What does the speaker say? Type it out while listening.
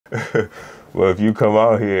Well, if you come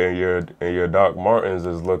out here and your Doc Martens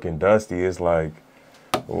is looking dusty, it's like,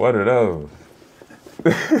 what are those?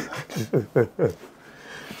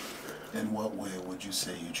 In what way would you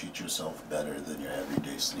say you treat yourself better than your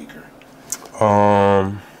everyday sneaker?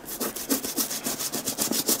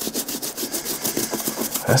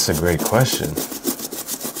 That's a great question.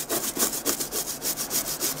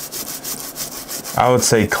 I would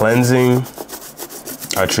say cleansing.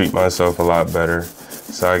 I treat myself a lot better.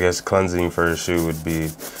 So I guess cleansing for a shoe would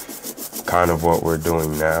be kind of what we're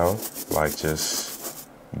doing now. Like just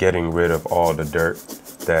getting rid of all the dirt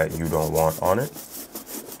that you don't want on it.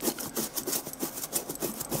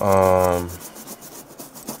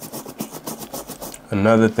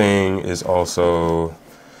 Another thing is also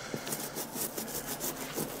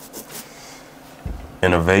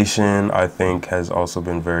innovation, I think, has also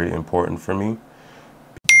been very important for me.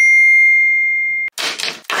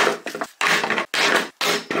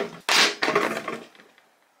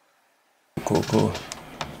 Cool.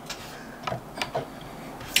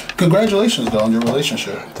 Congratulations, though, on your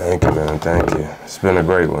relationship. Thank you, man. Thank you. It's been a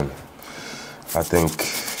great one. I think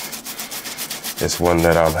it's one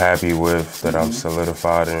that I'm happy with, that I'm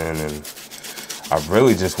solidified in, and I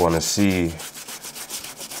really just want to see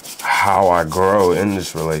how I grow in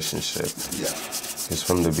this relationship. Yeah. Because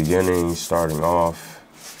from the beginning, starting off,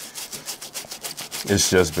 it's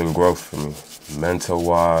just been growth for me.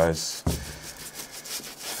 Mental-wise,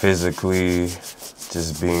 physically,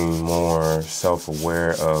 just being more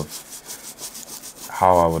self-aware of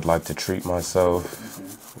how I would like to treat myself.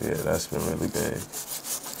 Yeah, that's been really big.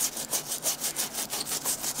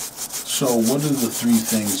 So what are the 3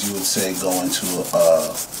 things you would say go into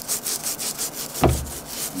a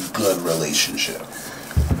good relationship?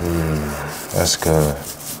 That's good.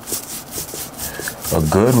 A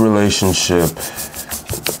good relationship,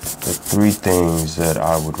 the 3 things that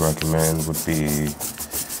I would recommend would be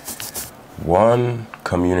 1,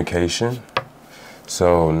 communication.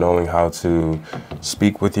 So knowing how to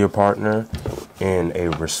speak with your partner in a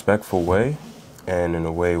respectful way and in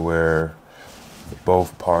a way where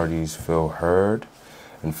both parties feel heard.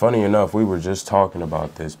 And funny enough, we were just talking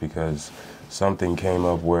about this because something came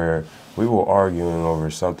up where we were arguing over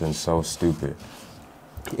something so stupid.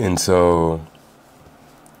 And so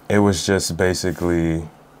it was just basically,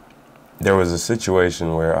 there was a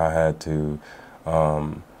situation where I had to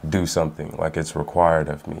do something, like it's required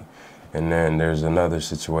of me. And then there's another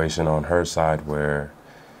situation on her side where,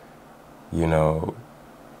 you know,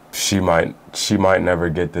 she might never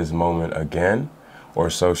get this moment again, or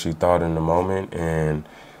so she thought in the moment, and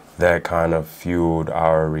that kind of fueled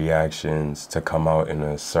our reactions to come out in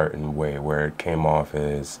a certain way where it came off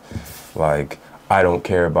as like, I don't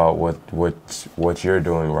care about what you're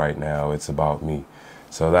doing right now, it's about me.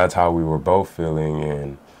 So that's how we were both feeling,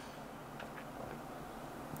 and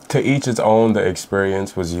to each its own. The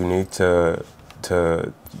experience was unique to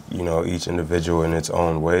you know, each individual in its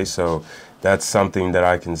own way. So that's something that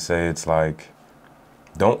I can say. It's like,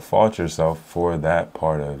 don't fault yourself for that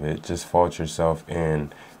part of it. Just fault yourself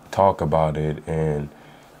and talk about it and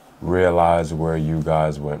realize where you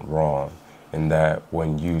guys went wrong. And that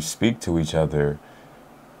when you speak to each other,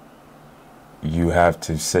 you have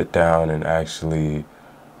to sit down and actually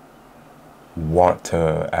want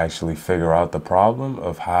to actually figure out the problem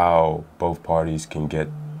of how both parties can get,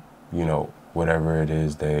 you know, whatever it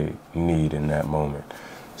is they need in that moment.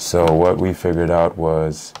 So what we figured out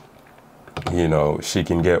was, you know, she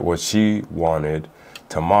can get what she wanted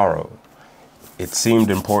tomorrow. It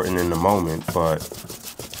seemed important in the moment, but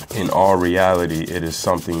in all reality, it is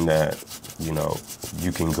something that, you know,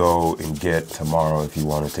 you can go and get tomorrow if you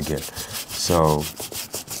wanted to get. So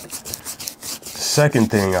second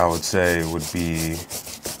thing I would say would be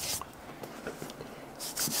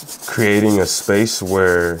creating a space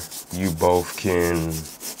where you both can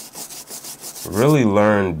really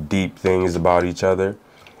learn deep things about each other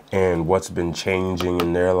and what's been changing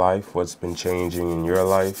in their life, what's been changing in your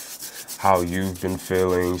life, how you've been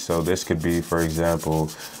feeling. So this could be, for example,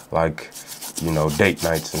 like, you know, date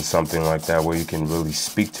nights and something like that, where you can really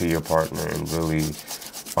speak to your partner and really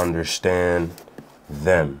understand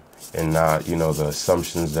them, and not, you know, the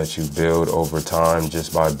assumptions that you build over time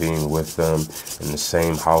just by being with them in the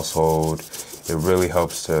same household. It really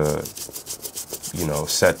helps to, you know,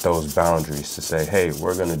 set those boundaries to say, hey,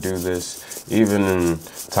 we're going to do this. Even in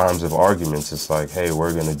times of arguments, it's like, hey,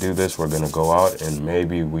 we're going to do this. We're going to go out and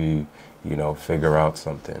maybe we, you know, figure out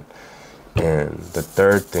something. And the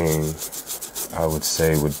third thing I would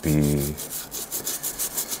say would be,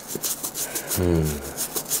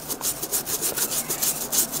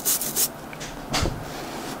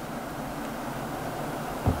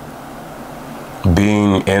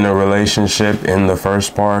 being in a relationship in the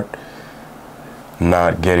first part,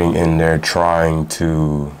 not getting in there trying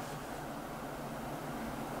to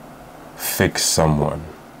fix someone.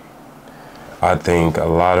 I think a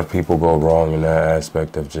lot of people go wrong in that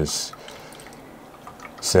aspect of just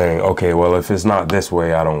saying, okay, well, if it's not this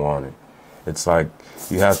way, I don't want it. It's like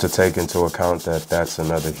you have to take into account that that's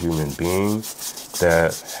another human being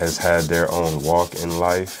that has had their own walk in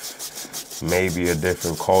life, maybe a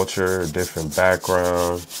different culture, a different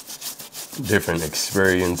background, different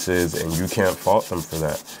experiences, and you can't fault them for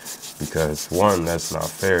that. Because one, that's not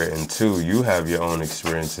fair, and two, you have your own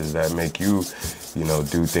experiences that make you,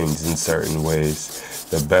 do things in certain ways.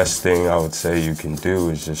 The best thing I would say you can do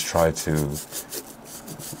is just try to,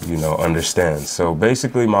 understand. So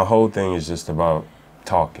basically my whole thing is just about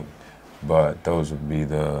talking, but those would be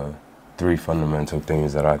the 3 fundamental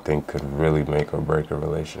things that I think could really make or break a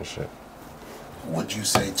relationship. Would you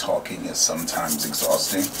say talking is sometimes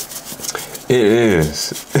exhausting? It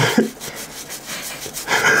is.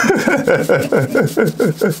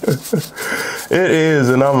 It is,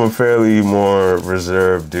 and I'm a fairly more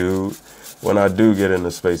reserved dude. When I do get in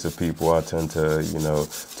the space of people, I tend to,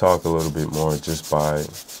 talk a little bit more just by,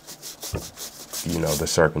 the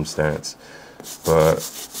circumstance. But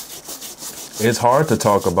it's hard to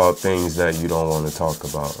talk about things that you don't want to talk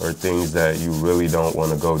about, or things that you really don't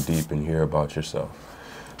want to go deep and hear about yourself.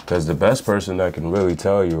 Because the best person that can really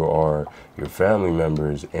tell you are your family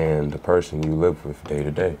members and the person you live with day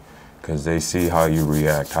to day. Because they see how you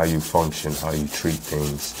react, how you function, how you treat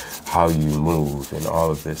things, how you move, and all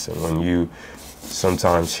of this. And when you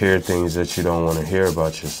sometimes hear things that you don't want to hear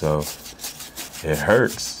about yourself, it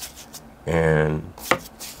hurts. And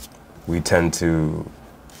we tend to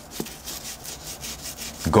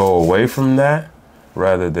go away from that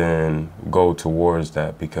rather than go towards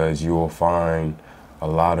that, because you will find a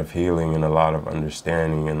lot of healing and a lot of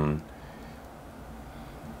understanding and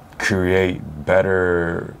create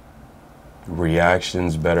better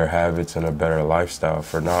reactions, better habits, and a better lifestyle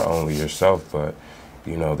for not only yourself, but,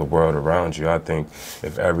 the world around you. I think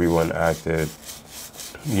if everyone acted,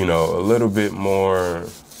 a little bit more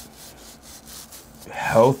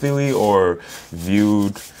healthily or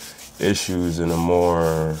viewed issues in a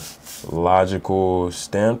more logical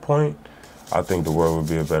standpoint, I think the world would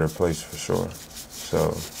be a better place for sure.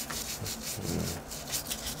 So,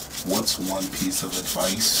 what's one piece of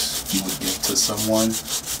advice you would give to someone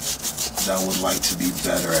that would like to be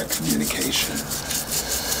better at communication?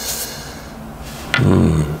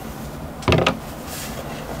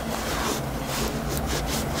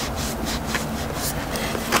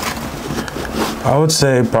 I would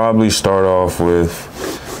say probably start off with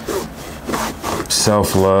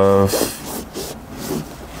self-love,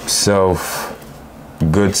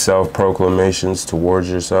 good self-proclamations towards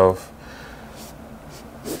yourself,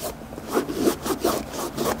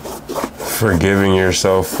 forgiving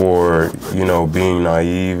yourself for, being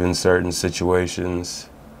naive in certain situations,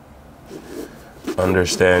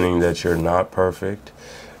 understanding that you're not perfect,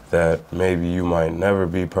 that maybe you might never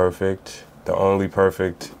be perfect. The only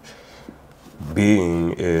perfect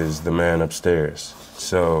being is the man upstairs.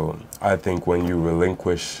 So I think when you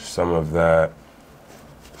relinquish some of that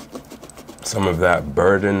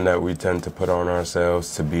burden that we tend to put on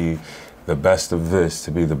ourselves to be the best of this,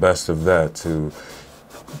 to be the best of that, to,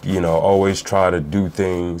 always try to do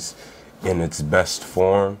things in its best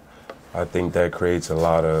form, I think that creates a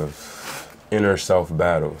lot of inner self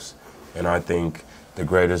battles. And I think the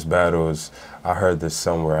greatest battles, I heard this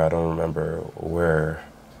somewhere, I don't remember where,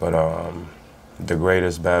 but the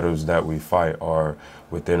greatest battles that we fight are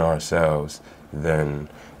within ourselves than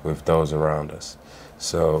with those around us.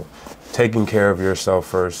 So taking care of yourself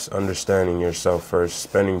first, understanding yourself first,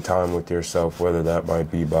 spending time with yourself, whether that might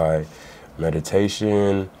be by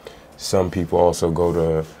meditation. Some people also go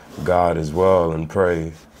to God as well and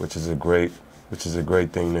pray, which is a great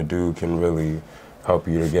thing to do, can really help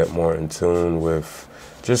you to get more in tune with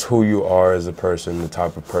just who you are as a person, the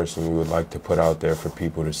type of person you would like to put out there for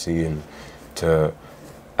people to see, and to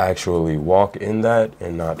actually walk in that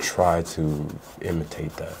and not try to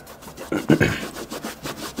imitate that.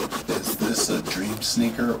 Is this a dream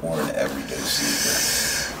sneaker or an everyday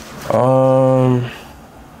sneaker?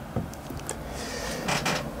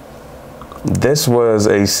 This was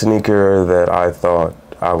a sneaker that I thought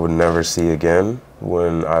I would never see again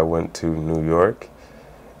when I went to New York.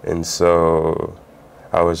 And so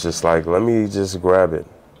I was just like, let me just grab it.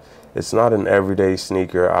 It's not an everyday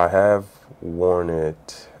sneaker. I have worn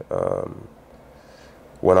it.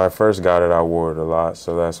 When I first got it, I wore it a lot,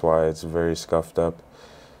 so that's why it's very scuffed up.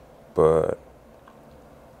 But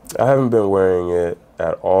I haven't been wearing it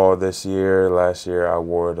at all this year. Last year I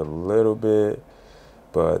wore it a little bit,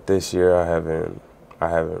 but this year I haven't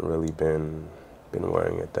really been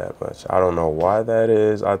wearing it that much. I don't know why that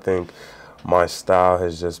is. I think my style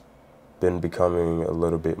has just been becoming a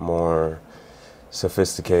little bit more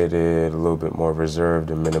sophisticated, a little bit more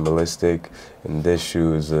reserved and minimalistic. And this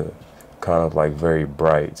shoe is a kind of like very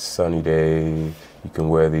bright, sunny day. You can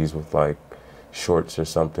wear these with like shorts or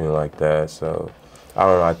something like that. So I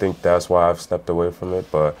don't know. I think that's why I've stepped away from it,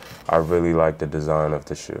 but I really like the design of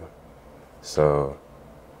the shoe. So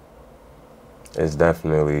it's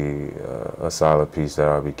definitely a solid piece that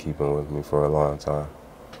I'll be keeping with me for a long time.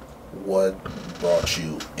 What brought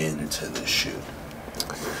you into this shoe?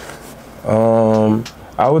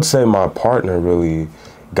 I would say my partner really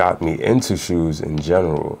got me into shoes in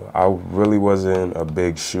general. I really wasn't a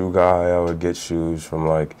big shoe guy. I would get shoes from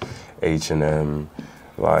like H&M,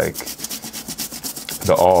 like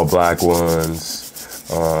the all black ones.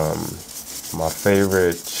 My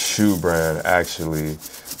favorite shoe brand actually,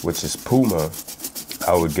 which is Puma.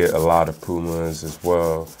 I would get a lot of Pumas as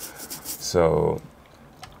well. So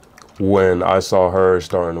when I saw her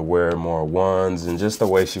starting to wear more ones and just the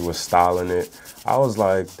way she was styling it, I was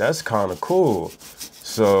like, that's kind of cool.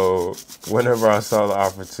 So whenever I saw the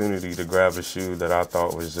opportunity to grab a shoe that I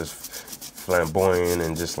thought was just flamboyant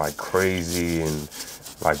and just like crazy and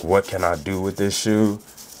like, what can I do with this shoe?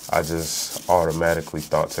 I just automatically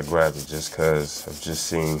thought to grab it just because of just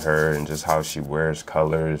seeing her and just how she wears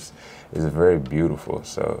colors is very beautiful.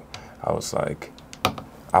 So I was like,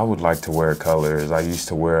 I would like to wear colors. I used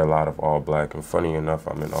to wear a lot of all black, and funny enough,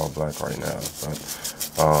 I'm in all black right now. But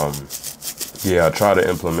yeah, I try to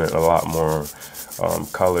implement a lot more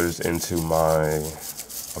colors into my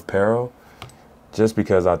apparel, just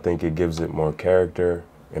because I think it gives it more character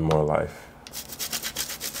and more life.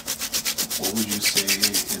 What would you say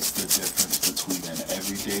is the difference between an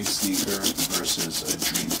everyday sneaker versus a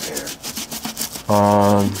dream pair?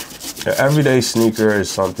 An everyday sneaker is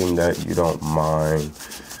something that you don't mind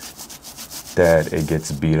that it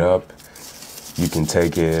gets beat up. You can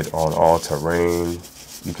take it on all terrain.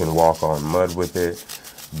 You can walk on mud with it.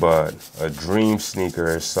 But a dream sneaker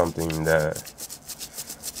is something that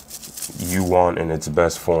you want in its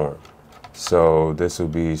best form. So this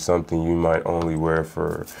would be something you might only wear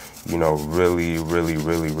for, you know, really, really,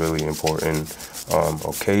 really, really important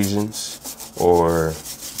occasions or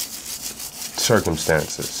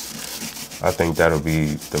circumstances. I think that'll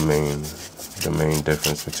be the main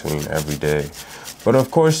difference between everyday. But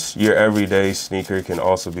of course, your everyday sneaker can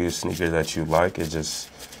also be a sneaker that you like. It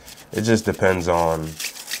just depends on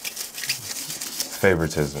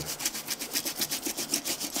favoritism.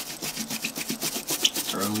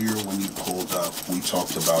 Earlier when you pulled up, we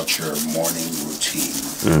talked about your morning routine.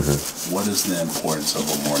 Mm-hmm. What is the importance of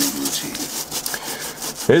a morning routine?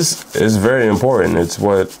 It's very important. It's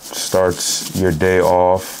what starts your day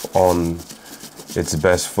off on its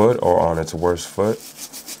best foot or on its worst foot.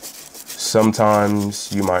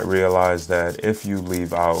 Sometimes you might realize that if you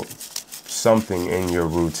leave out something in your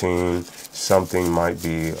routine, something might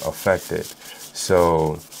be affected.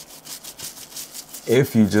 So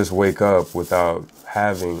if you just wake up without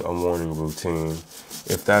having a morning routine,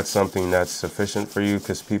 if that's something that's sufficient for you,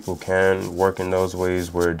 because people can work in those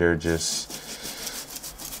ways where they're just,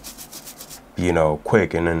 you know,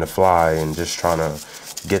 quick and in the fly and just trying to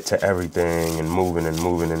get to everything and moving and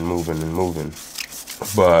moving and moving and moving.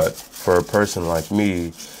 But for a person like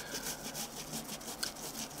me,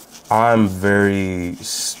 I'm very,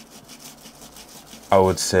 I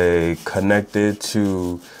would say, connected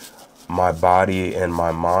to my body and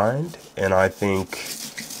my mind. And I think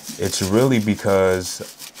it's really because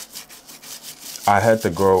I had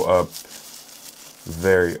to grow up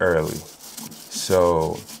very early.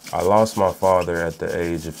 So I lost my father at the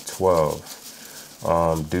age of 12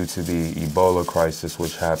 due to the Ebola crisis,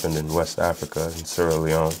 which happened in West Africa, in Sierra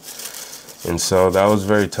Leone. And so that was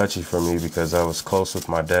very touchy for me because I was close with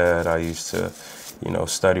my dad. I used to, you know,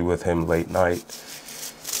 study with him late night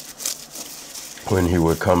when he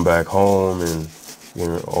would come back home and, you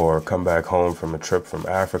know, or come back home from a trip from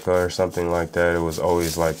Africa or something like that. It was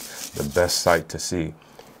always like the best sight to see.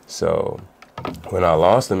 So when I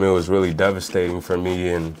lost him, it was really devastating for me.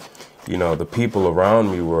 And, you know, the people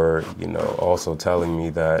around me were, you know, also telling me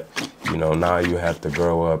that, you know, now you have to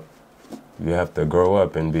grow up. You have to grow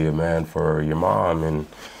up and be a man for your mom and,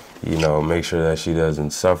 you know, make sure that she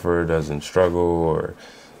doesn't suffer, doesn't struggle, or,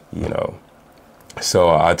 you know. So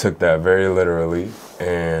I took that very literally,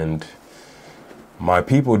 and my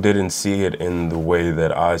people didn't see it in the way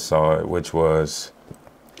that I saw it, which was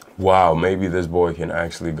wow, maybe this boy can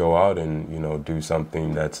actually go out and, you know, do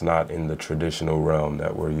something that's not in the traditional realm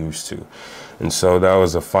that we're used to. And so that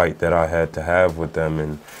was a fight that I had to have with them,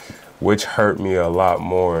 and which hurt me a lot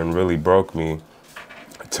more and really broke me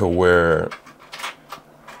to where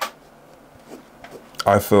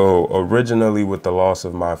I feel originally with the loss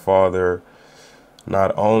of my father,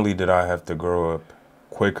 not only did I have to grow up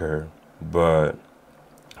quicker, but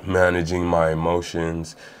managing my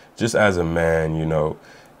emotions just as a man, you know,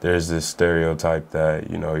 there's this stereotype that,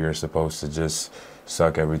 you know, you're supposed to just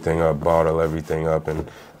suck everything up, bottle everything up. And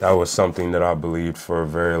that was something that I believed for a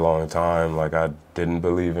very long time. Like, I didn't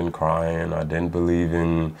believe in crying. I didn't believe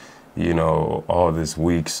in, you know, all this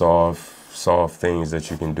weak, soft things that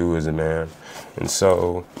you can do as a man. And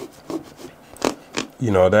so, you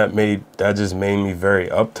know, that just made me very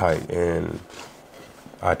uptight, and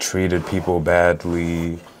I treated people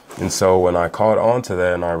badly. And so when I caught on to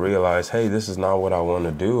that and I realized, hey, this is not what I want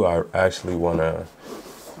to do. You actually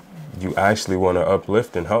want to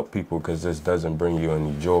uplift and help people, because this doesn't bring you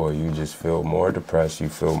any joy. You just feel more depressed. You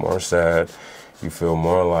feel more sad. You feel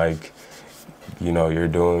more like, you know, you're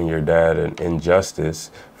doing your dad an injustice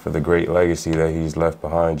for the great legacy that he's left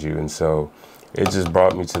behind you. And so it just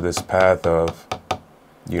brought me to this path of,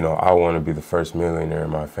 you know, I want to be the first millionaire in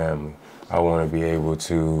my family. I want to be able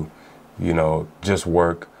to, you know, just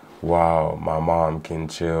work while my mom can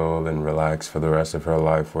chill and relax for the rest of her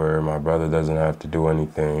life, where my brother doesn't have to do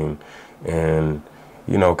anything. And,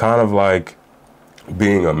 you know, kind of like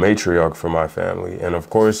being a matriarch for my family. And of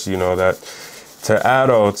course, you know, that to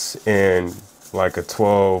adults, and like a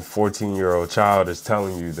 12, 14-year-old child is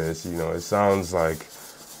telling you this, you know, it sounds like,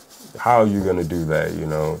 how are you going to do that? You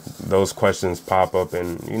know, those questions pop up,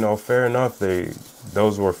 and, you know, fair enough.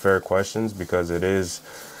 Those were fair questions, because it is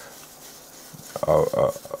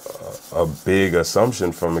a big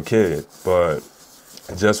assumption from a kid. But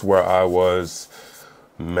just where I was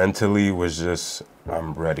mentally was just,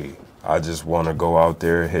 I'm ready. I just want to go out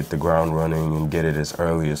there, hit the ground running, and get it as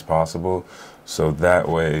early as possible. So that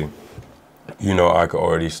way, you know, I could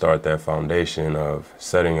already start that foundation of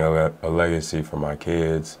setting a legacy for my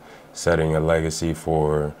kids, setting a legacy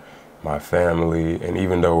for my family. And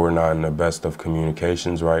even though we're not in the best of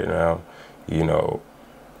communications right now, you know,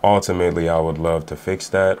 ultimately I would love to fix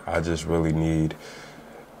that. I just really need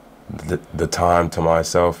the time to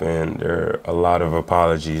myself, and there are a lot of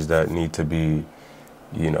apologies that need to be,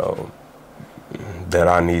 you know, that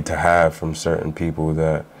I need to have from certain people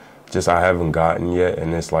that just I haven't gotten yet.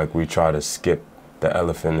 And it's like we try to skip the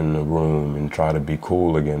elephant in the room and try to be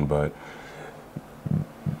cool again, but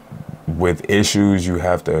with issues, you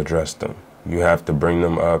have to address them. You have to bring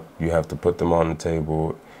them up. You have to put them on the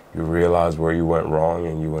table. You realize where you went wrong,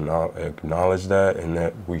 and you acknowledge that, and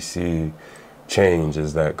that we see change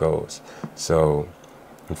as that goes. So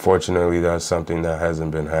unfortunately, that's something that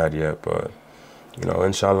hasn't been had yet, but, you know,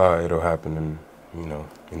 inshallah, it'll happen in, you know,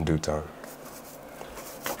 in due time.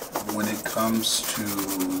 When it comes to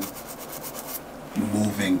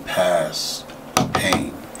moving past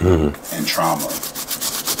pain and trauma,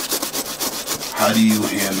 how do you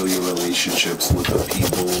handle your relationships with the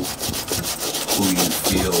people who you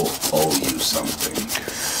feel owe you something?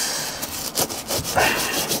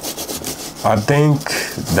 I think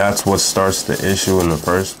that's what starts the issue in the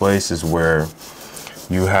first place, is where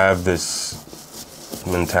you have this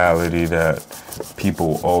mentality that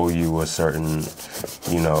people owe you a certain,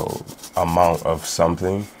 you know, amount of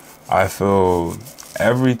something. I feel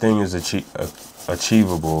everything is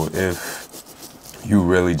achievable if you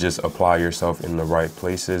really just apply yourself in the right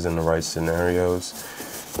places, in the right scenarios,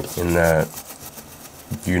 in that,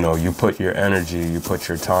 you know, you put your energy, you put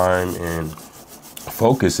your time and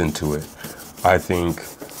focus into it. I think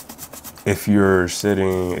if you're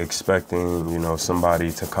sitting expecting, you know,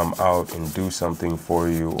 somebody to come out and do something for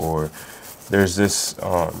you, or there's this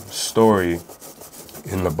story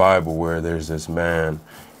in the Bible where there's this man,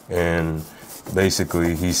 and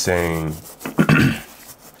basically he's saying,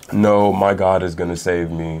 no, my God is going to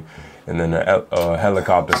save me. And then a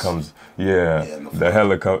helicopter comes.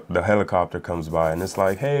 The helicopter comes by, and it's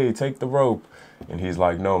like, hey, take the rope. And he's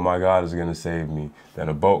like, no, my God is going to save me. Then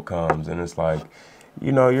a boat comes, and it's like,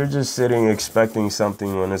 you know, you're just sitting expecting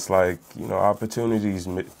something when it's like, you know, opportunities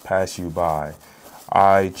pass you by.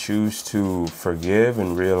 I choose to forgive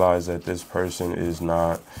and realize that this person is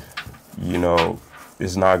not, you know,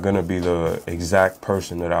 is not going to be the exact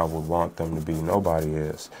person that I would want them to be. Nobody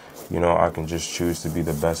is. You know, I can just choose to be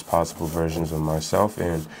the best possible versions of myself.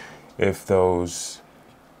 And if those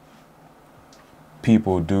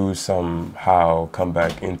people do somehow come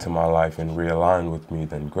back into my life and realign with me,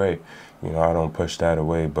 then great. You know, I don't push that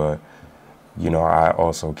away. But I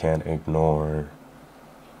also can't ignore,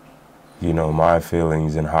 my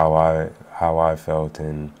feelings and how I felt.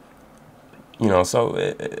 And, so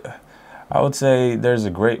I would say there's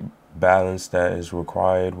a great balance that is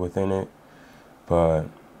required within it, but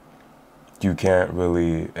you can't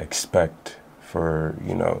really expect for,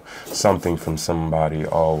 something from somebody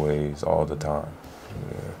always, all the time.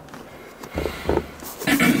 I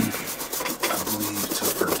believe to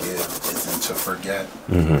forgive isn't to forget.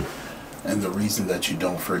 And the reason that you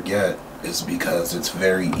don't forget is because it's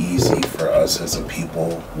very easy for us as a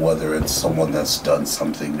people, whether it's someone that's done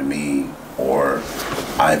something to me or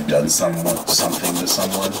I've done something to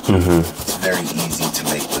someone, it's very easy to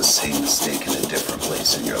make the same mistake in a different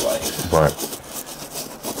place in your life. Right.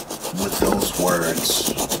 With those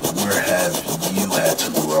words, where have you had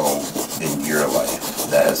to grow in your life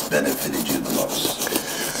that has benefited you the most?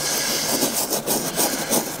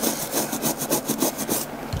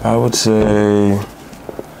 I would say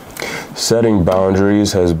setting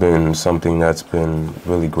boundaries has been something that's been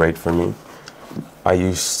really great for me. I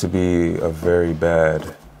used to be a very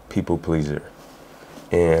bad people pleaser,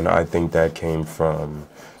 and I think that came from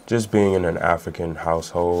just being in an African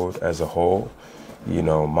household as a whole.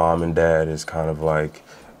 Mom and dad is kind of like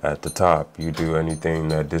at the top. You do anything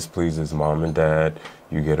that displeases mom and dad,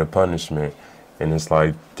 you get a punishment. And it's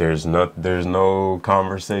like there's no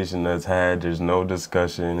conversation that's had, there's no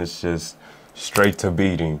discussion, it's just straight to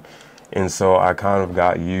beating. And so I kind of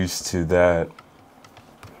got used to that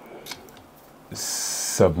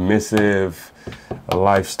submissive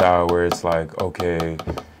lifestyle where it's like, okay,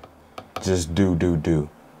 just do.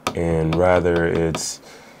 And rather it's,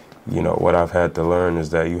 what I've had to learn is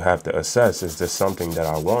that you have to assess, is this something that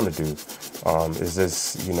I want to do? Is this,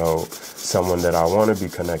 someone that I want to be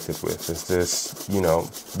connected with? Is this,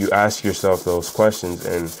 you ask yourself those questions,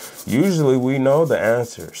 and usually we know the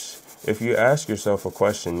answers. If you ask yourself a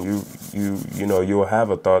question, you'll have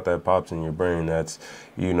a thought that pops in your brain that's,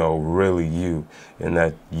 really you, and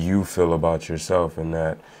that you feel about yourself, and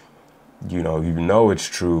that, it's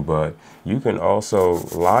true, but you can also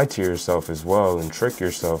lie to yourself as well and trick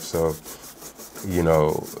yourself. So,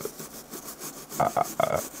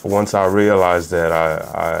 once I realized that,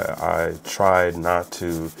 I tried not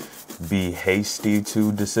to be hasty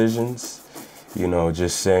to decisions,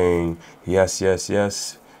 just saying yes,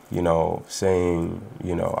 saying,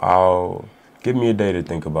 I'll give me a day to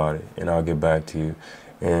think about it and I'll get back to you.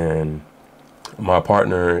 And my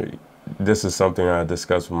partner, this is something I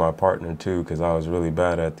discussed with my partner too, because I was really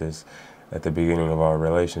bad at this at the beginning of our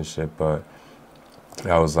relationship. But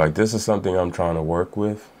I was like, this is something I'm trying to work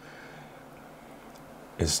with.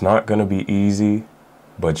 It's not going to be easy,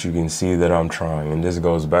 but you can see that I'm trying. And this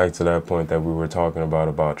goes back to that point that we were talking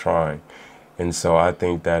about trying. And so I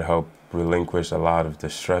think that helped relinquish a lot of the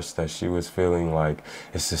stress that she was feeling, like,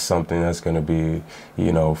 it's just something that's going to be,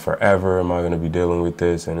 forever. Am I going to be dealing with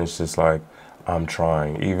this? And it's just like, I'm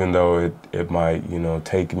trying, even though it might,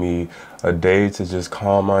 take me a day to just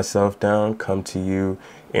calm myself down, come to you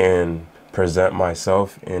and present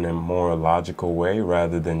myself in a more logical way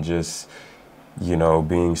rather than just,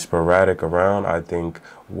 being sporadic around. I think,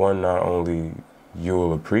 one, not only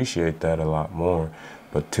you'll appreciate that a lot more,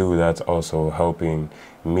 but two, that's also helping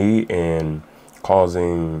me and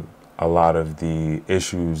causing a lot of the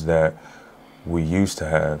issues that we used to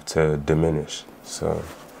have to diminish. So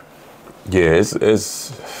yeah,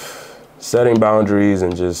 it's setting boundaries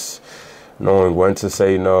and just knowing when to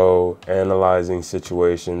say no, analyzing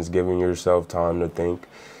situations, giving yourself time to think.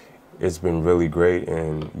 It's been really great,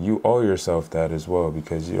 and you owe yourself that as well,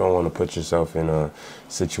 because you don't want to put yourself in a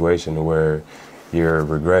situation where you're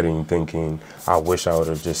regretting, thinking, I wish I would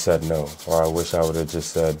have just said no, or I wish I would have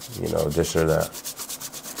just said, this or that.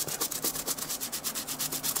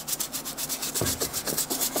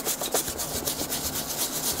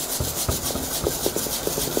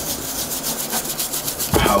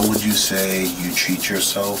 How would you say you treat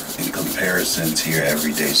yourself in comparison to your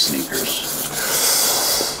everyday sneakers?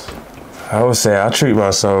 I would say I treat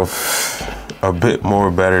myself a bit more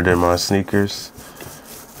better than my sneakers.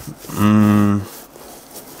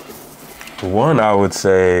 One, I would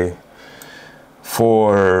say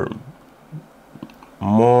for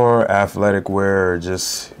more athletic wear, or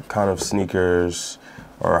just kind of sneakers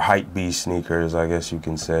or hypebeast sneakers, I guess you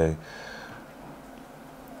can say.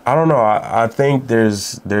 I don't know. I think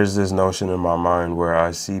there's this notion in my mind where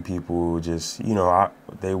I see people just,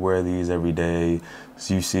 they wear these every day.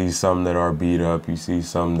 So you see some that are beat up. You see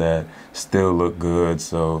some that still look good.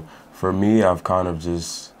 So for me, I've kind of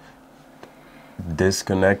just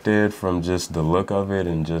disconnected from just the look of it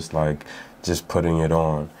and just putting it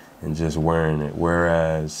on and just wearing it.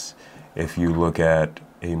 Whereas if you look at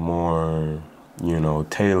a more,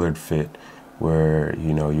 tailored fit, where,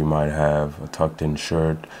 you might have a tucked in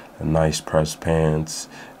shirt, a nice pressed pants,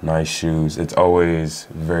 nice shoes. It's always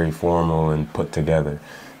very formal and put together.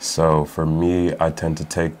 So for me, I tend to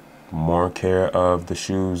take more care of the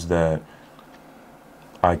shoes that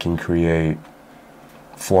I can create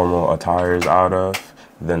formal attires out of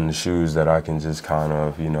than the shoes that I can just kind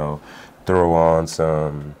of, throw on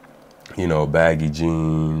some, baggy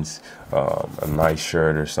jeans, a nice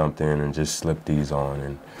shirt or something, and just slip these on.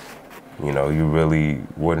 And, you really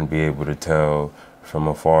wouldn't be able to tell from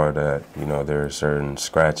afar that, there are certain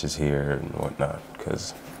scratches here and whatnot,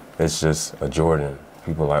 because it's just a Jordan.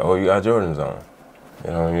 People are like, oh, you got Jordans on.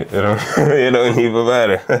 It don't even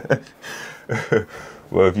matter.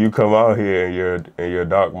 Well, if you come out here and your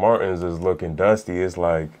Doc Martens is looking dusty, it's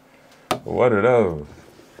like, what are those?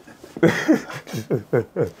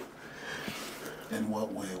 In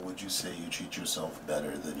what way would you say you treat yourself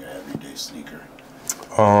better than your everyday sneaker?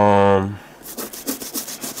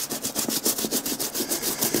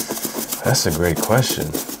 That's a great question.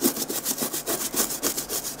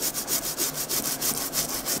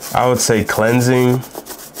 I would say cleansing.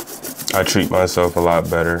 I treat myself a lot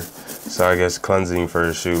better. So I guess cleansing for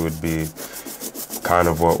a shoe would be kind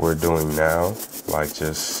of what we're doing now, like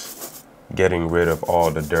just getting rid of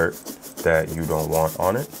all the dirt that you don't want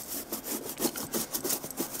on it.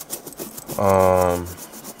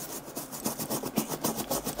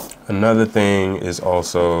 Another thing is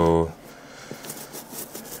also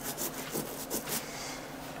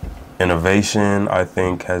innovation. I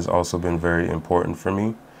think has also been very important for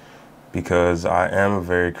me, because I am a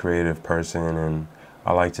very creative person and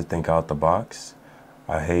I like to think out the box.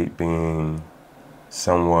 I hate being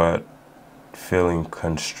somewhat feeling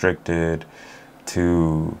constricted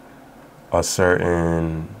to a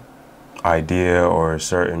certain idea or a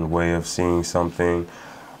certain way of seeing something.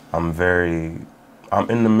 I'm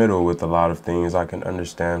in the middle with a lot of things. I can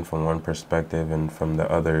understand from one perspective and from the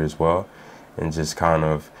other as well, and just kind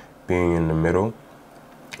of being in the middle.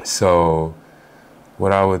 So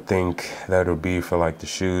what I would think that would be for like the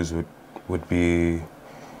shoes would be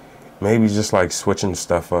maybe just like switching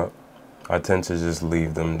stuff up. I tend to just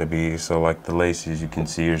leave them to be, so like the laces you can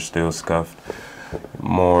see are still scuffed.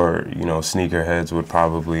 More, sneakerheads would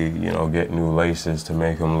probably, get new laces to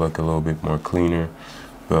make them look a little bit more cleaner.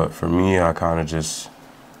 But for me, I kind of just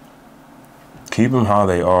keep them how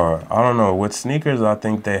they are. I don't know, with sneakers, I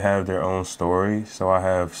think they have their own story. So I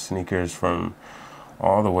have sneakers from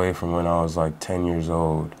all the way from when I was like 10 years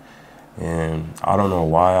old. And I don't know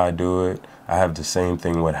why I do it. I have the same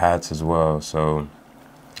thing with hats as well. So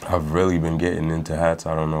I've really been getting into hats.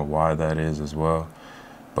 I don't know why that is as well.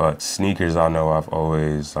 But sneakers, I know I've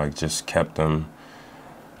always like just kept them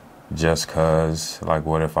just cause, like,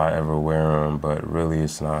 what if I ever wear them? But really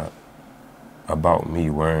it's not about me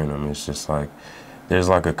wearing them. It's just like, there's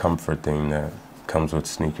like a comfort thing that comes with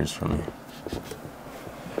sneakers for me.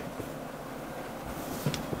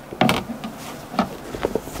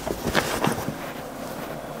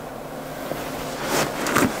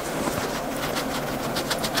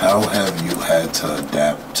 How have you had to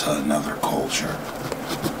adapt to another culture?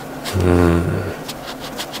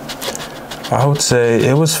 I would say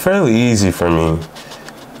it was fairly easy for me,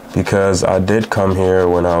 because I did come here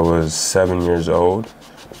when I was 7 years old,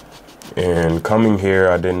 and coming here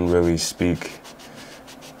I didn't really speak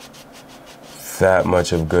that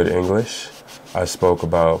much of good English. I spoke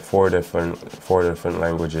about four different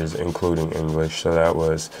languages, including English. So that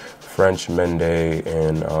was French, Mende,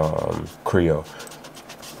 and Creole.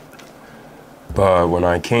 But when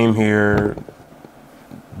I came here,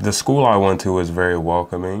 the school I went to was very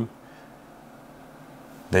welcoming.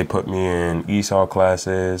 They put me in ESOL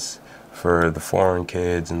classes for the foreign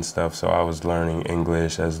kids and stuff, so I was learning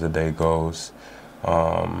English as the day goes.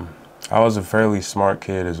 I was a fairly smart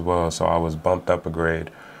kid as well, so I was bumped up a grade.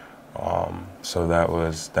 So that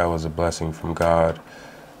was a blessing from God.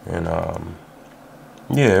 And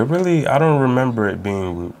yeah, really, I don't remember it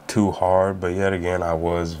being too hard, but yet again, I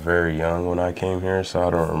was very young when I came here, so I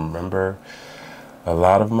don't remember a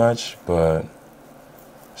lot of much. But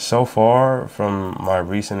so far, from my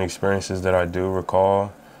recent experiences that I do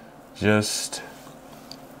recall, just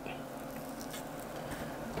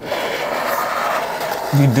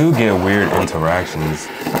you do get weird interactions,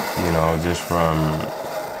 just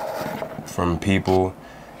from people.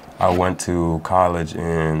 I went to college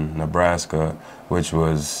in Nebraska, which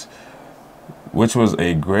was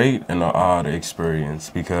a great and an odd experience,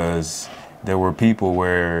 because there were people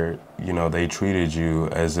where, they treated you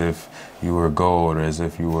as if you were gold, as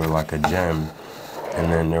if you were like a gem.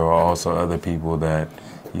 And then there were also other people that,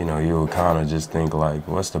 you know, you would kind of just think like,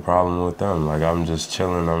 what's the problem with them? Like, I'm just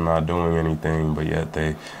chilling, I'm not doing anything, but yet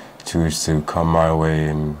they choose to come my way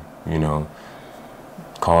and, you know,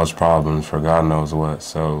 cause problems for God knows what.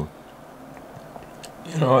 So,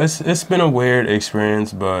 you know, it's been a weird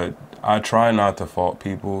experience, but I try not to fault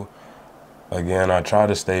people. Again, I try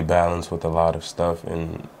to stay balanced with a lot of stuff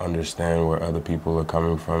and understand where other people are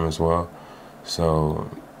coming from as well. So,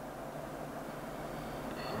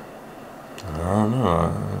 I don't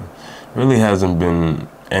know. It really hasn't been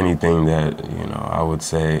anything that, you know, I would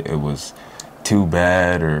say it was too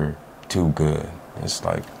bad or too good. It's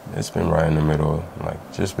like, it's been right in the middle.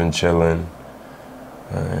 Like, just been chilling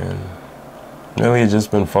and really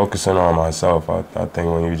just been focusing on myself. I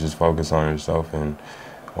think when you just focus on yourself and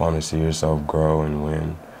want to see yourself grow and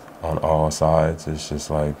win on all sides, it's just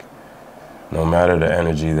like, no matter the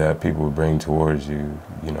energy that people bring towards you,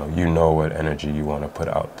 you know what energy you want to put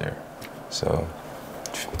out there. So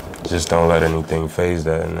just don't let anything phase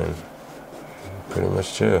that, and then pretty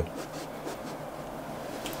much chill.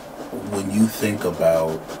 When you think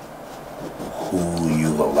about who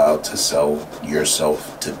you've allowed to sell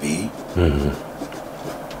yourself to be,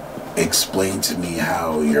 explain to me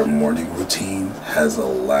how your morning routine has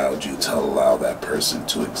allowed you to allow that person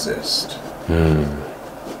to exist.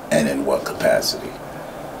 And in what capacity?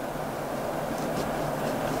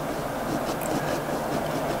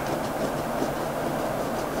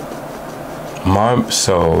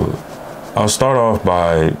 So I'll start off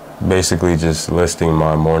by basically just listing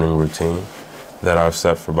my morning routine that I've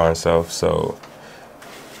set for myself. So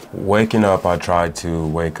waking up, I try to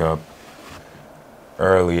wake up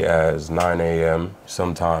early as 9 a.m.,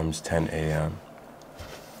 sometimes 10 a.m.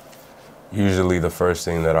 Usually the first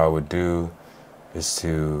thing that I would do is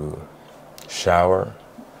to shower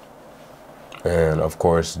and of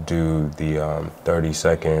course do the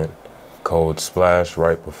 30-second cold splash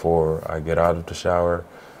right before I get out of the shower,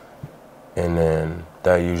 and then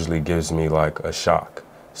that usually gives me like a shock.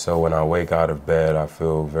 So when I wake out of bed, I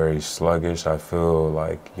feel very sluggish. I feel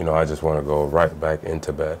like, you know, I just want to go right back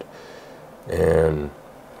into bed. And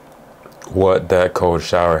what that cold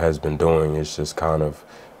shower has been doing is just kind of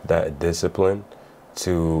that discipline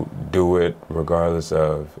to do it regardless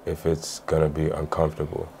of if it's going to be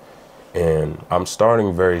uncomfortable. And I'm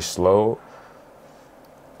starting very slow.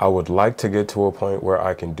 I would like to get to a point where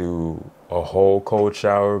I can do a whole cold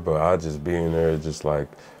shower, but I'll just be in there just like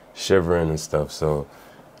shivering and stuff. So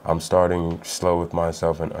I'm starting slow with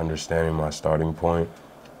myself and understanding my starting point.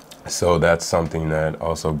 So that's something that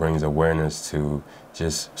also brings awareness to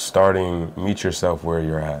just meet yourself where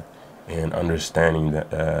you're at and understanding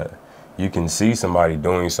that you can see somebody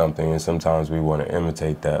doing something and sometimes we want to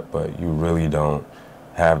imitate that, but you really don't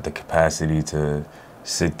have the capacity to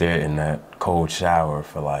sit there in that cold shower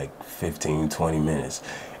for like 15, 20 minutes.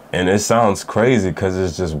 And it sounds crazy because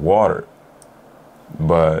it's just water,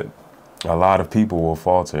 but a lot of people will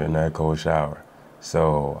falter in that cold shower.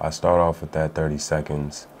 So I start off with that 30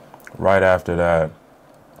 seconds. Right after that,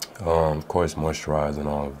 of course, moisturize and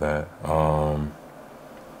all of that.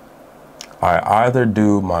 I either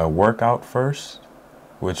do my workout first,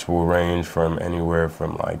 which will range from anywhere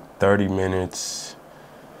from like 30 minutes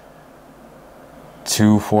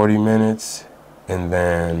to 40 minutes. And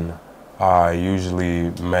then I usually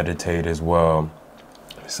meditate as well.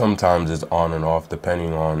 Sometimes it's on and off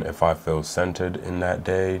depending on if I feel centered in that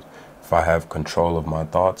day, if I have control of my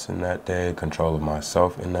thoughts in that day, control of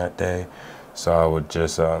myself in that day. So I would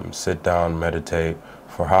just sit down, meditate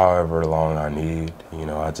for however long I need. You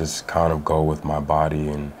know, I just kind of go with my body,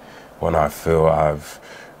 and when I feel I've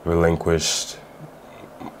relinquished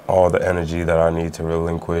all the energy that I need to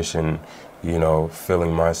relinquish, and, you know,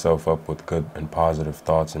 filling myself up with good and positive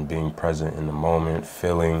thoughts and being present in the moment,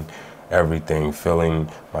 feeling everything,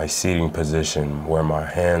 feeling my seating position, where my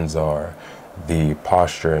hands are, the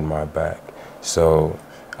posture in my back. So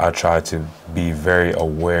I try to be very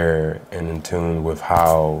aware and in tune with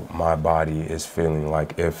how my body is feeling.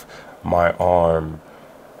 Like if my arm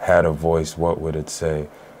had a voice, what would it say?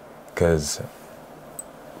 Because,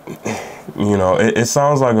 you know, it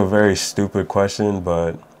sounds like a very stupid question,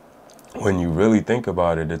 but when you really think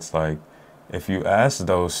about it, it's like if you ask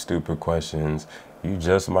those stupid questions, you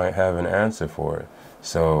just might have an answer for it.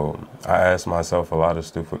 So I ask myself a lot of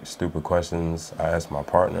stupid questions. I ask my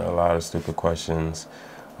partner a lot of stupid questions.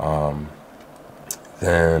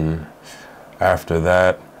 Then after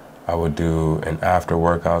that, I would do an after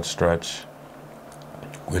workout stretch,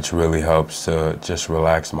 which really helps to just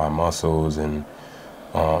relax my muscles. And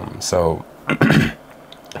so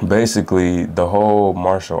basically the whole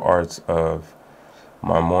martial arts of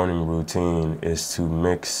my morning routine is to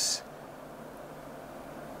mix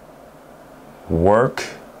work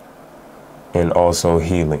and also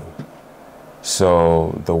healing.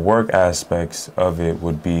 So the work aspects of it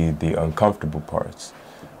would be the uncomfortable parts,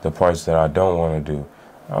 the parts that I don't want to do.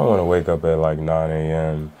 I don't want to wake up at like 9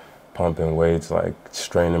 a.m. pumping weights, like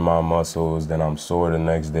straining my muscles, then I'm sore the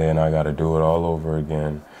next day and I got to do it all over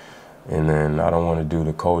again. And then I don't want to do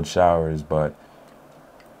the cold showers, but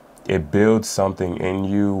it builds something in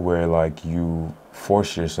you where like you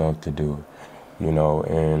force yourself to do it, you know.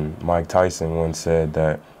 And Mike Tyson once said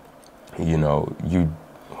that, you know,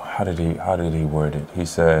 how did he word it? He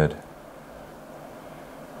said,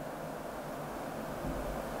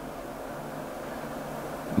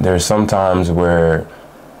 there's some times where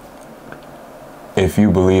if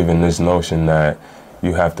you believe in this notion that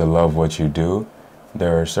you have to love what you do,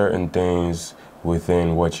 there are certain things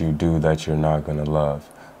within what you do that you're not going to love,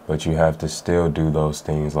 but you have to still do those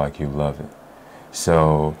things like you love it.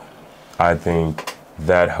 So I think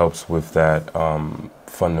that helps with that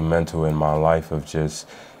fundamental in my life of just,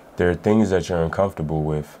 there are things that you're uncomfortable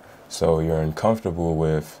with. So you're uncomfortable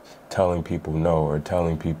with telling people no, or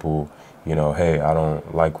telling people, you know, hey, I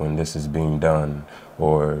don't like when this is being done,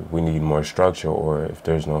 or we need more structure, or if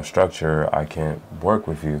there's no structure, I can't work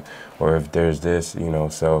with you, or if there's this, you know.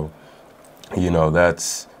 So, you know,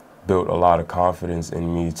 that's built a lot of confidence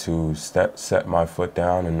in me to set my foot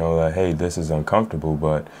down and know that, hey, this is uncomfortable.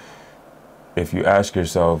 But if you ask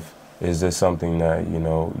yourself, is this something that, you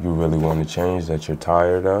know, you really want to change, that you're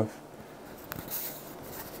tired of?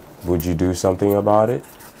 Would you do something about it?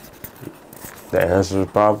 The answer is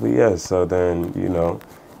probably yes. So then, you know,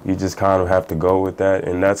 you just kind of have to go with that.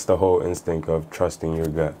 And that's the whole instinct of trusting your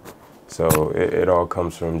gut. So it all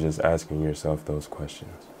comes from just asking yourself those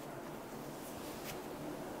questions.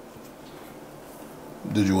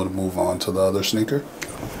 Did you want to move on to the other sneaker?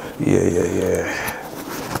 Yeah.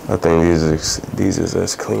 I think these is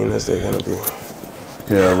as clean as they're gonna be.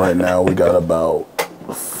 Yeah, right now we got about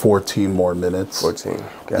 14 more minutes. 14.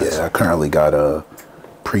 Gotcha. Yeah, I currently got a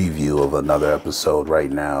preview of another episode right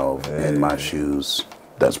now in my shoes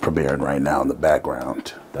that's premiering right now in the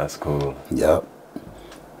background. That's cool. Yep.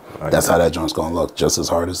 That's how that joint's gonna look, just as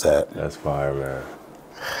hard as that. That's fire, man.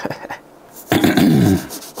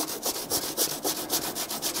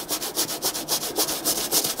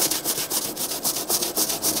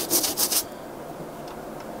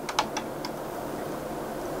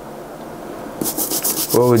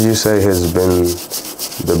 What would you say has been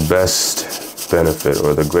the best benefit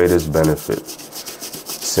or the greatest benefit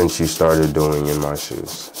since you started doing In My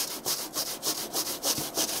Shoes?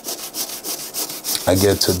 I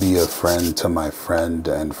get to be a friend to my friend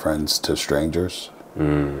and friends to strangers.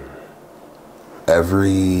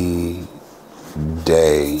 Every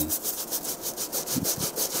day,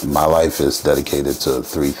 my life is dedicated to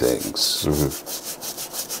three things.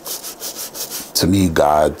 To me,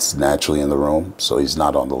 God's naturally in the room, so he's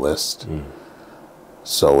not on the list.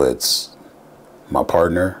 So it's my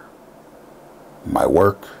partner, my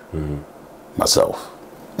work, myself,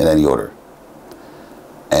 in any order.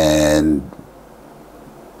 And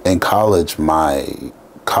in college, my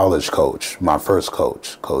college coach, my first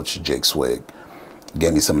coach, Coach Jake Swig,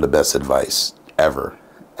 gave me some of the best advice ever.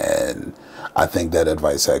 And I think that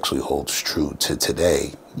advice actually holds true to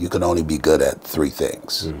today. You can only be good at three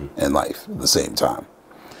things in life at the same time.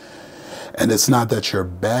 And it's not that you're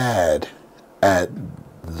bad at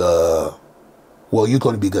you're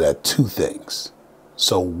going to be good at two things.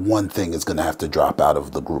 So one thing is going to have to drop out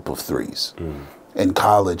of the group of threes. In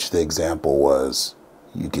college, the example was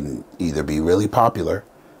you can either be really popular,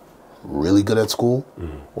 really good at school,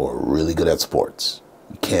 or really good at sports.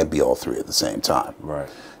 You can't be all three at the same time. Right.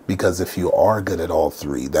 Because if you are good at all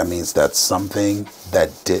three, that means that something that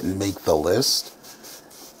didn't make the list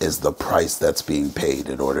is the price that's being paid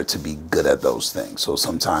in order to be good at those things. So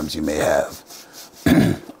sometimes you may have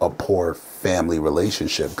a poor family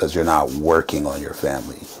relationship because you're not working on your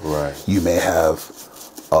family. Right. You may have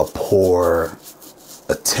a poor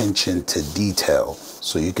attention to detail.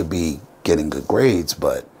 So you could be getting good grades,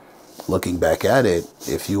 but looking back at it,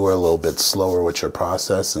 if you were a little bit slower with your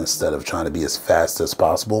process instead of trying to be as fast as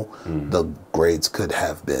possible, the grades could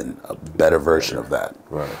have been a better version of that.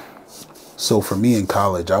 Right. So for me in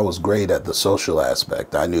college, I was great at the social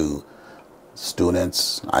aspect. I knew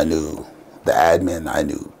students, I knew the admin, I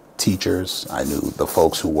knew teachers, I knew the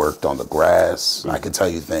folks who worked on the grass. I could tell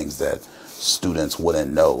you things that students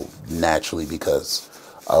wouldn't know naturally because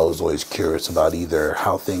I was always curious about either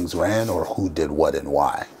how things ran or who did what and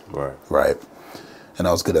why. Right. And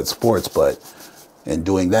I was good at sports, but in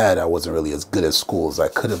doing that, I wasn't really as good at school as I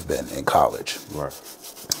could have been in college. Right.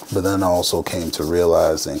 But then I also came to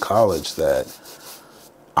realize in college that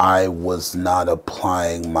I was not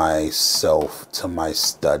applying myself to my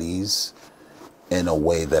studies in a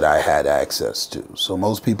way that I had access to. So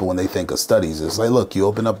most people, when they think of studies, it's like, look, you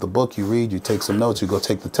open up the book, you read, you take some notes, you go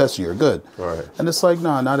take the test, and you're good. Right. And it's like,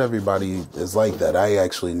 no, not everybody is like that. I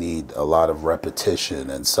actually need a lot of repetition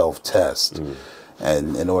and self-test.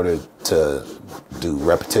 And in order to do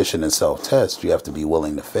repetition and self-test, you have to be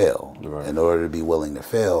willing to fail. Right. In order to be willing to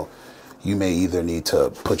fail, you may either need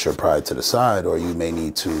to put your pride to the side, or you may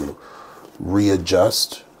need to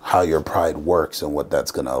readjust how your pride works and what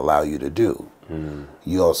that's going to allow you to do.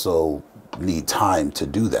 You also need time to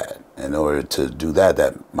do that. In order to do that,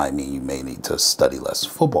 that might mean you may need to study less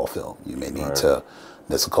football film. You may need to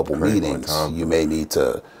miss a couple meetings. You may need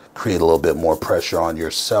to create a little bit more pressure on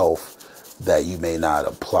yourself that you may not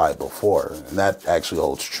apply before. And that actually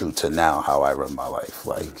holds true to now how I run my life.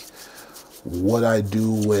 Like, what I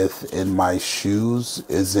do with In My Shoes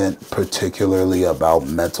isn't particularly about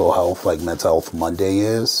mental health like Mental Health Monday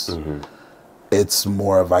is. It's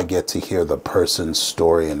more of I get to hear the person's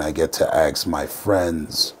story, and I get to ask my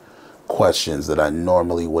friends questions that I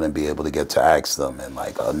normally wouldn't be able to get to ask them in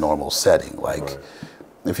like a normal setting. Like,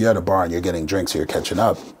 if you're at a bar and you're getting drinks or you're catching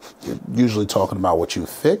up, you're usually talking about what you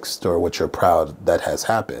fixed or what you're proud that has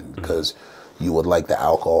happened, because you would like the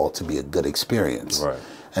alcohol to be a good experience. Right.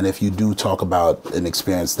 And if you do talk about an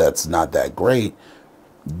experience that's not that great,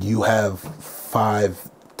 you have 5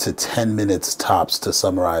 to 10 minutes tops to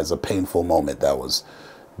summarize a painful moment that was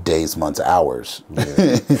days, months, hours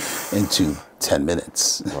into 10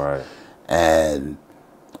 minutes. Right. And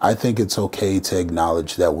I think it's okay to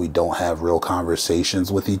acknowledge that we don't have real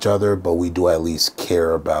conversations with each other, but we do at least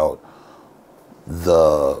care about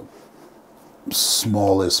the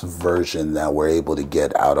smallest version that we're able to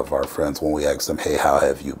get out of our friends when we ask them, hey, how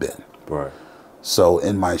have you been? Right. So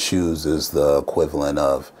In My Shoes is the equivalent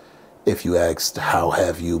of if you asked, how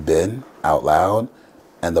have you been out loud,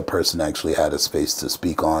 and the person actually had a space to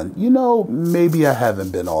speak on, you know, maybe I haven't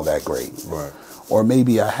been all that great. Right. Or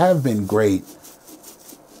maybe I have been great,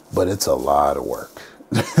 but it's a lot of work.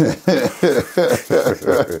 Well,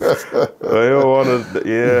 you don't want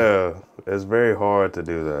to, it's very hard to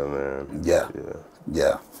do that, man.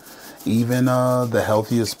 Yeah. Even the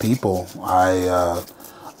healthiest people, I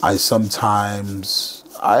sometimes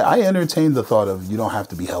I entertain the thought of you don't have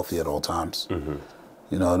to be healthy at all times.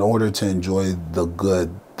 You know, in order to enjoy the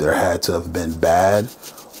good, there had to have been bad,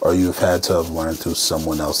 or you've had to have learned through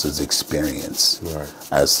someone else's experience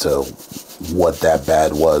as to what that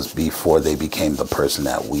bad was before they became the person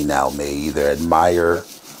that we now may either admire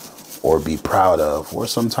or be proud of, or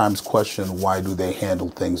sometimes question why do they handle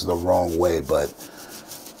things the wrong way, but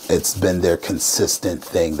it's been their consistent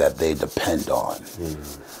thing that they depend on.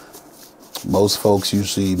 Most folks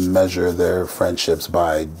usually measure their friendships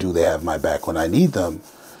by, do they have my back when I need them?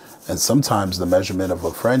 And sometimes the measurement of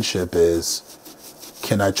a friendship is,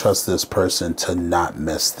 can I trust this person to not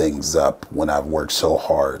mess things up when I've worked so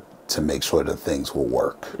hard to make sure that things will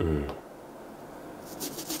work?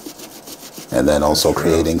 And then also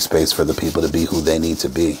creating space for the people to be who they need to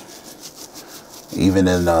be. Even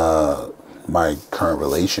in my current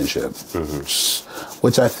relationship,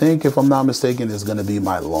 which I think, if I'm not mistaken, is going to be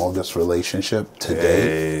my longest relationship to date.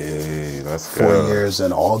 Hey, let's 4 go. years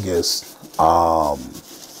in August.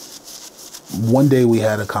 One day we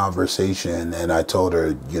had a conversation and I told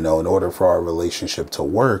her, you know, in order for our relationship to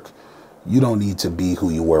work, you don't need to be who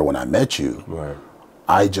you were when I met you. Right.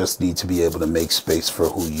 I just need to be able to make space for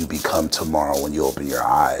who you become tomorrow when you open your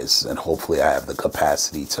eyes. And hopefully I have the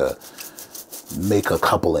capacity to make a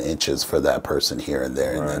couple of inches for that person here and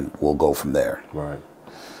there, and then we'll go from there. Right.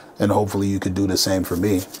 And hopefully you could do the same for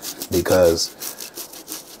me, because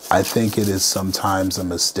I think it is sometimes a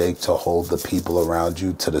mistake to hold the people around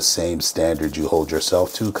you to the same standard you hold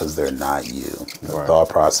yourself to, because they're not you. The thought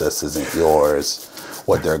process isn't yours.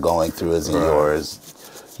 What they're going through isn't yours.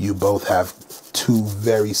 You both have two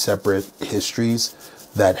very separate histories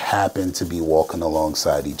that happen to be walking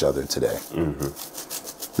alongside each other today.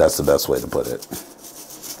 That's the best way to put it.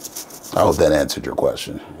 I hope that answered your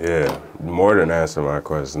question. Yeah, more than answer my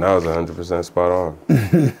question. That was 100% spot on.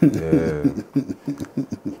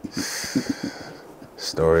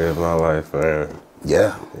 Story of my life, man.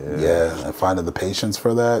 Yeah. And finding the patience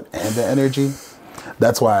for that and the energy.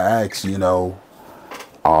 That's why I asked, you know,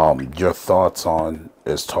 your thoughts on,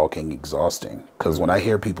 is talking exhausting? Because when I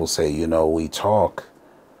hear people say, you know, we talk,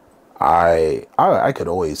 I could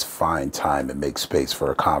always find time and make space for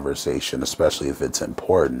a conversation, especially if it's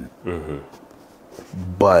important.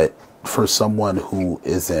 But for someone who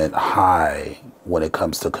isn't high when it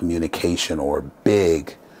comes to communication, or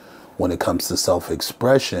big when it comes to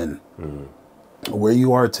self-expression, Where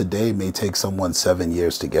you are today may take someone 7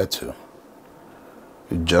 years to get to,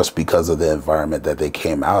 just because of the environment that they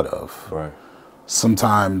came out of. Right.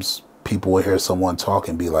 Sometimes people will hear someone talk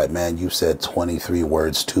and be like, man, you said 23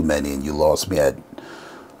 words too many and you lost me at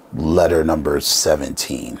letter number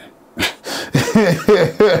 17.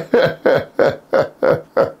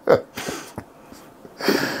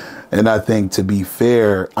 And I think, to be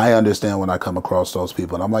fair, I understand when I come across those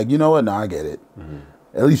people and I'm like, you know what? No, I get it. Mm-hmm.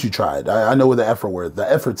 At least you tried. I know where the effort was.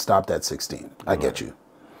 The effort stopped at 16. I get you.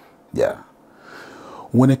 Yeah.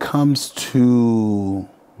 When it comes to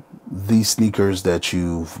these sneakers that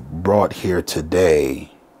you've brought here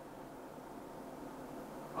today,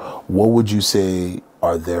 what would you say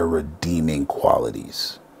are their redeeming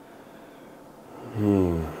qualities?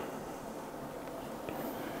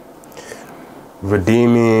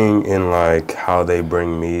 Redeeming in like how they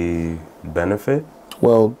bring me benefit?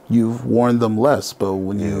 Well, you've worn them less, but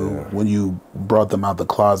when you brought them out the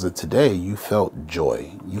closet today, you felt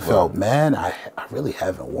joy. You felt, man, I really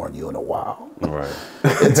haven't worn you in a while. Right.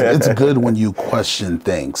 It's good when you question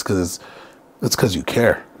things, because it's because you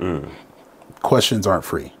care. Questions aren't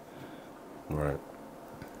free. Right.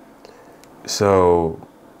 So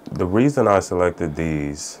the reason I selected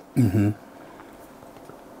these,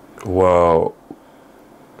 well,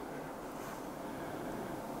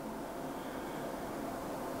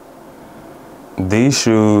 these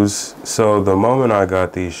shoes, so the moment I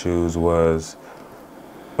got these shoes was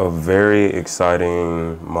a very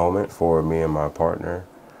exciting moment for me and my partner.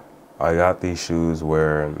 I got these shoes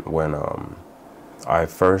when I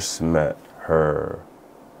first met her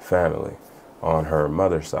family on her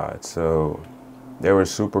mother's side. So they were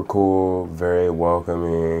super cool, very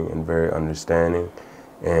welcoming, and very understanding.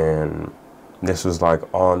 And this was like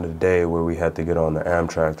on the day where we had to get on the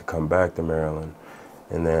Amtrak to come back to Maryland.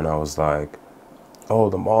 And then I was like, oh,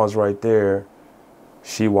 the mall's right there.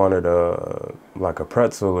 She wanted like a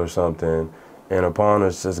pretzel or something. And upon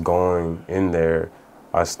us just going in there,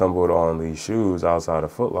 I stumbled on these shoes outside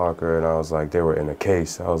of Foot Locker, and I was like, they were in a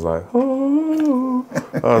case. I was like, oh.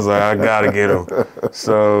 I was like, I gotta get them.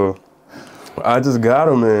 So I just got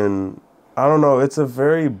them, and I don't know, it's a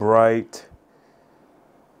very bright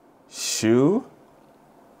shoe,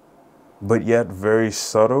 but yet very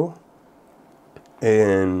subtle.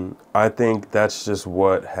 And I think that's just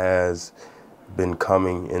what has been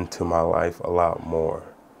coming into my life a lot more.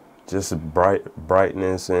 Just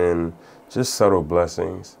brightness and just subtle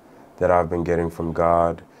blessings that I've been getting from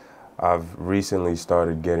God. I've recently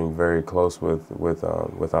started getting very close with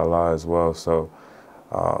Allah as well. So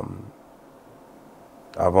I've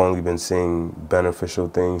only been seeing beneficial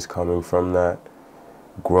things coming from that,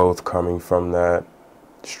 growth coming from that,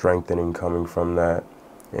 strengthening coming from that.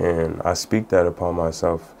 And I speak that upon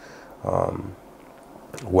myself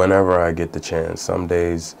whenever I get the chance. Some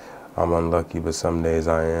days I'm unlucky, but some days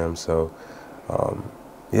I am. So,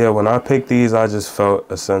 yeah, when I picked these, I just felt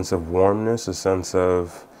a sense of warmness, a sense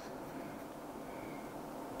of,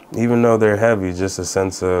 even though they're heavy, just a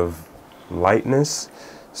sense of lightness.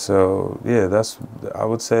 So, yeah, I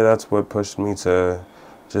would say that's what pushed me to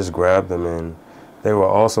just grab them. And they were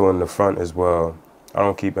also in the front as well. I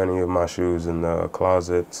don't keep any of my shoes in the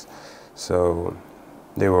closets, so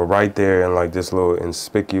they were right there in like this little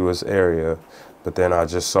inconspicuous area, but then I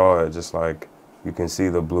just saw it, just like you can see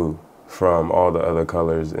the blue from all the other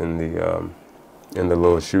colors in the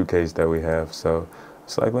little shoe case that we have. So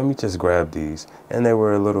it's like, let me just grab these. And they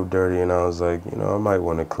were a little dirty, and I was like, you know, I might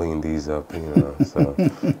want to clean these up, you know, so.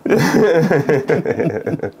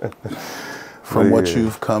 From what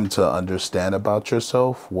you've come to understand about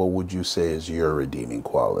yourself, what would you say is your redeeming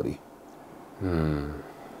quality?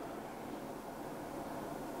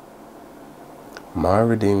 My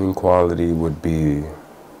redeeming quality would be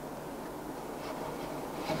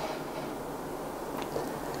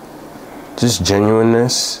just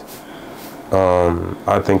genuineness.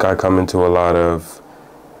 I think I come into a lot of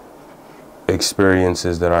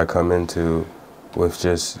experiences that I come into with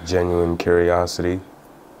just genuine curiosity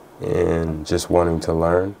and just wanting to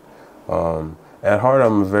learn. At heart,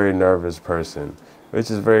 I'm a very nervous person,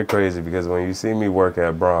 which is very crazy because when you see me work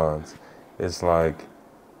at Bronze, it's like,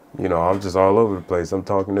 you know, I'm just all over the place. I'm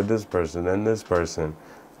talking to this person and this person.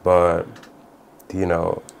 But, you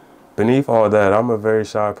know, beneath all that, I'm a very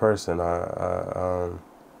shy person. I'm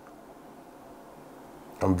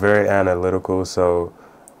very analytical, so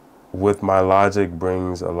with my logic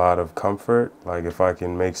brings a lot of comfort. Like if I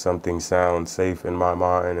can make something sound safe in my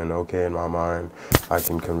mind and okay in my mind, I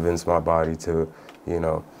can convince my body to, you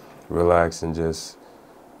know, relax and just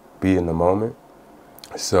be in the moment.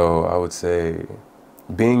 So I would say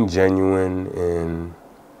being genuine in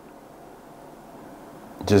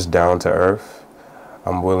just down to earth.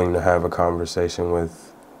 I'm willing to have a conversation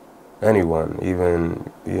with anyone,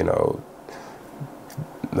 even, you know,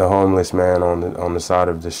 the homeless man on the side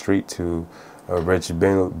of the street to a rich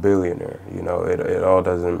billionaire. You know, it all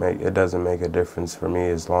doesn't make a difference for me,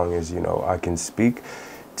 as long as, you know, I can speak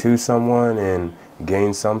to someone and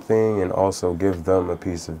gain something and also give them a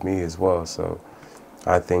piece of me as well. So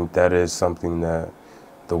I think that is something that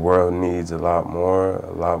the world needs a lot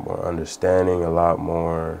more understanding, a lot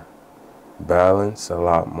more balance, a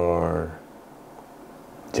lot more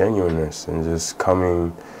genuineness, and just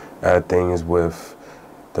coming at things with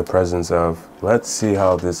the presence of, let's see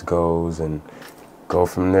how this goes and go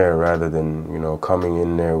from there, rather than, you know, coming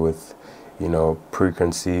in there with, you know,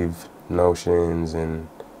 preconceived notions and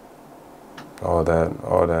all that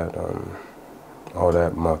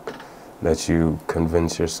muck that you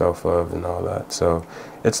convince yourself of and all that. So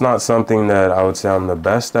it's not something that I would say I'm the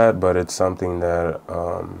best at, but it's something that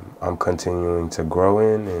I'm continuing to grow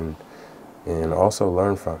in and also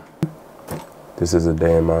learn from. This is a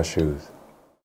day in my shoes.